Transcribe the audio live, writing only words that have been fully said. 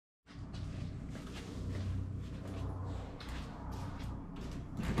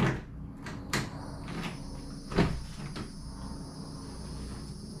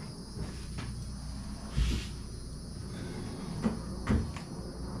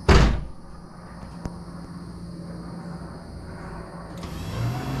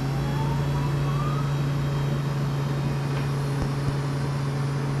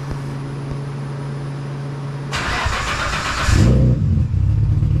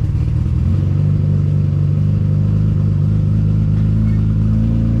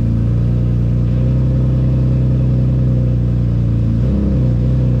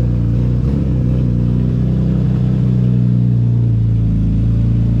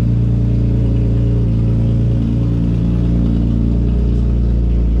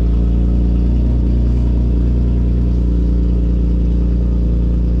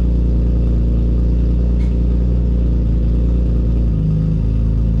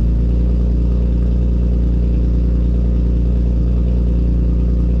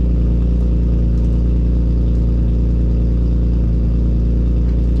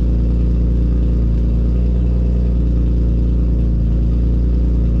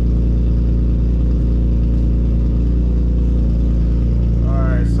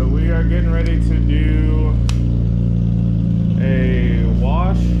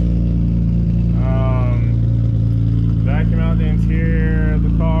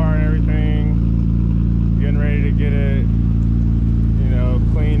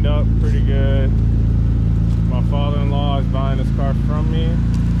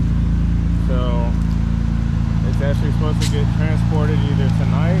get transported either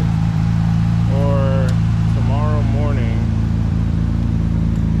tonight or tomorrow morning.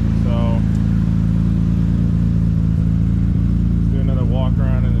 So let's do another walk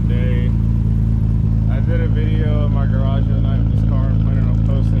around in the day. I did a video of my garage the other night with this car. I'm planning on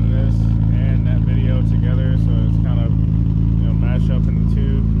posting this and that video together, so it's kind of, you know, mashed up into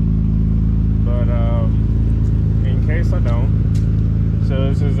two. But in case I don't, so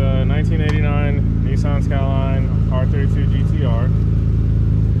this is a 1989 Nissan Skyline R32 GTR.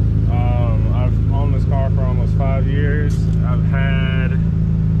 I've owned this car for almost 5 years. I've had,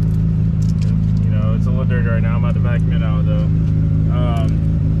 you know, it's a little dirty right now. I'm about to vacuum it out though.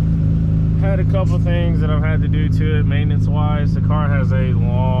 Had a couple things that I've had to do to it maintenance wise. The car has a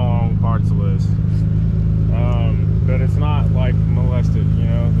long parts list, but it's not like molested, you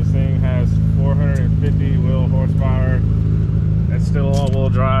know. This thing has 450 wheel horsepower. It's still all-wheel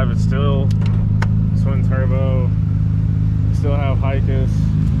drive. It's still twin turbo. Still have Hikers.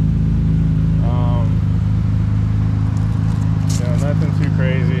 You know, nothing too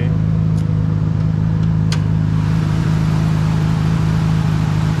crazy.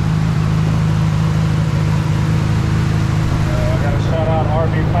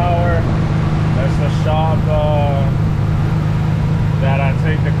 That's the shop that I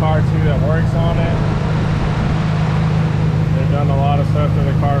take the car to that works on it. They've done a lot of stuff to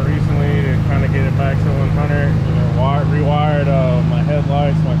the car recently to kind of get it back to 100. You know, rewired my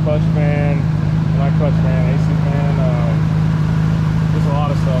headlights, my clutch fan, AC fan, just a lot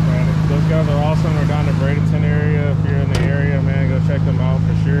of stuff, man. Those guys are awesome. They're down in the Bradenton area. If you're in the area, man, go check them out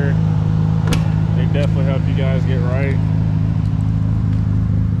for sure. They definitely help you guys get right.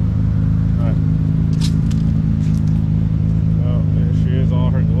 All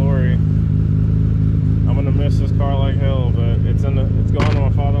her glory. I'm gonna miss this car like hell, but it's going to my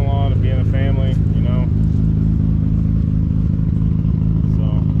father-in-law to be in a family, you know. So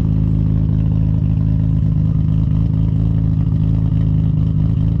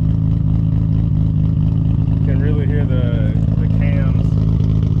you can really hear the cams.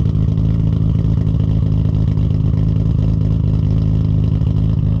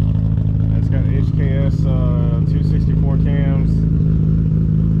 It's got HKS 264 cams.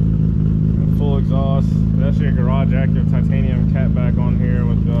 Full exhaust. There's actually a garage active titanium catback on here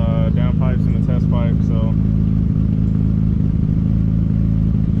with downpipes and the test pipe. So,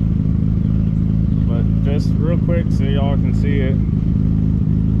 but just real quick so y'all can see it.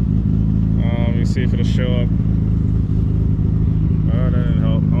 Let me see if it'll show up. Oh, that didn't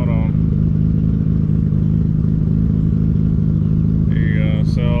help. Hold on. There you go.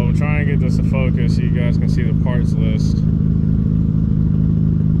 So I'm trying to get this to focus so you guys can see the parts list.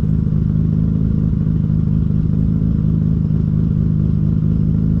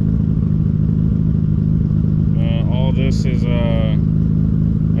 This is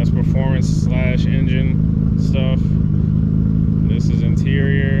that's performance / engine stuff. This is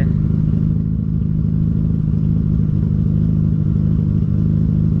interior.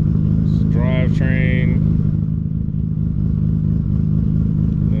 This drivetrain.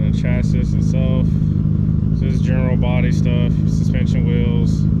 And the chassis itself. This is general body stuff, suspension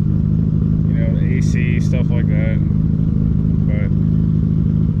wheels, you know, the AC, stuff like that. But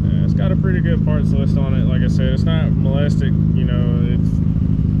it's got a pretty good parts list on it. Like I said, it's not molested, you know,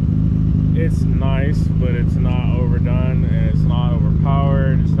 it's nice, but it's not overdone and it's not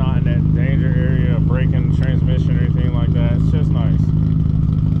overpowered. It's not in that danger area of breaking transmission or anything like that. It's just nice.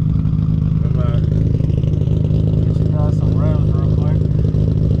 I'm gonna get you guys some revs real quick.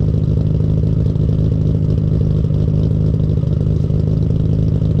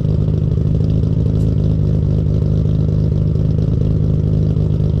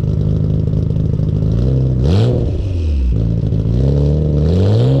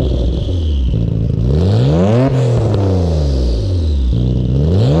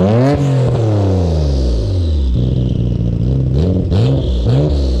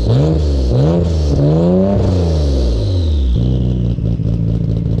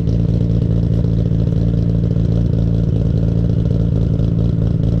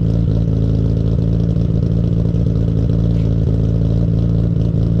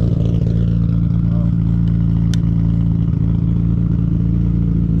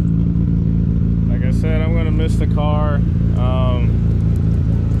 Miss the car,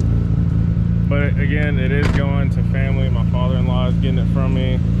 but again, it is going to family. My father-in-law is getting it from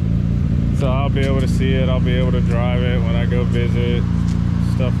me, so I'll be able to see it. I'll be able to drive it when I go visit,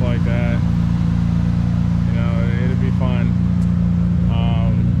 stuff like that. You know, it'll be fun.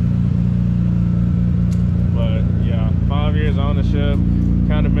 But yeah, 5 years years of ownership.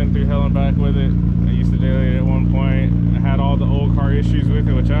 Kind of been through hell and back with it. I used to daily it at one point. I had all the old car issues with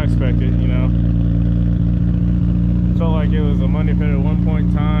it, which I expected, you know. Felt like it was a money pit at one point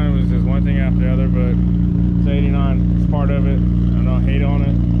in time. It was just one thing after the other, but it's 89. It's part of it. I don't hate on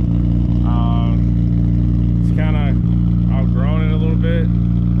it. It's kind of outgrown it a little bit.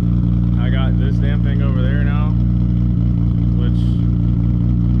 I got this damn thing over there now, which,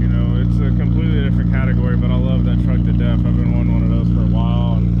 you know, it's a completely different category, but I love that truck to death. I've been wanting one of those for a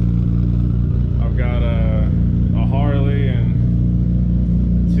while, and I've got a Harley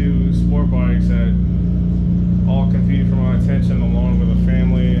and 2 sport bikes that all compete for my attention, along with a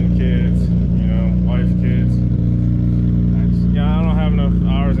family and kids, you know, wife, kids. Yeah, I don't have enough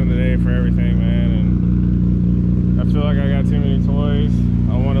hours in the day for everything, man, and I feel like I got too many toys.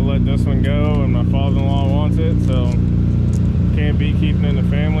 I want to let this one go, and my father-in-law wants it, so can't be keeping it in the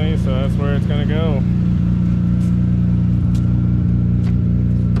family, so that's where it's gonna go.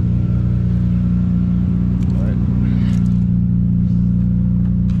 Right.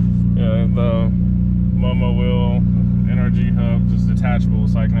 Yeah, the Momo wheel NRG hub, just detachable,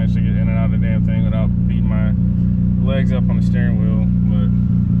 so I can actually get in and out of the damn thing without beating my legs up on the steering wheel. But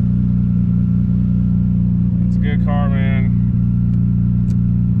it's a good car, man.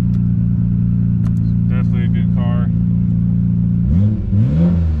 It's definitely a good car.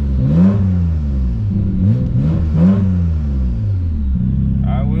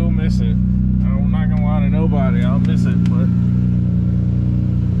 I will miss it. I'm not gonna lie to nobody, I'll miss it, but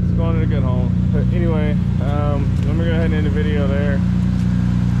it's going to a good home. But anyway, let me go ahead and end the video there.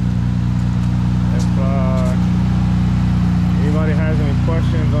 If anybody has any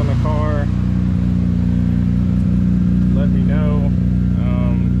questions on the car, let me know.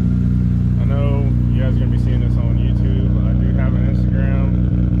 I know you guys are going to be seeing this on YouTube. I do have an Instagram.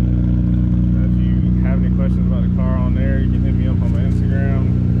 If you have any questions about the car on there, you can hit me up on my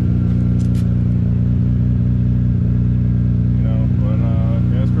Instagram. You know, but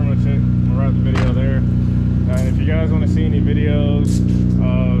yeah, that's pretty much it. I'm going to wrap the video there. And if you guys want to see any videos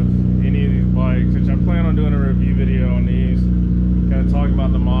of any of these bikes, which I plan on doing a review video on these, kind of talk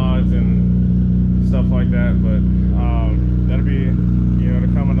about the mods and stuff like that, but that'll be, you know, to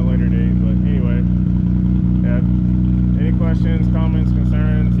come on a later date. But anyway, yeah, any questions, comments,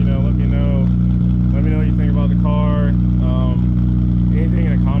 concerns, you know, let me know what you think about the car.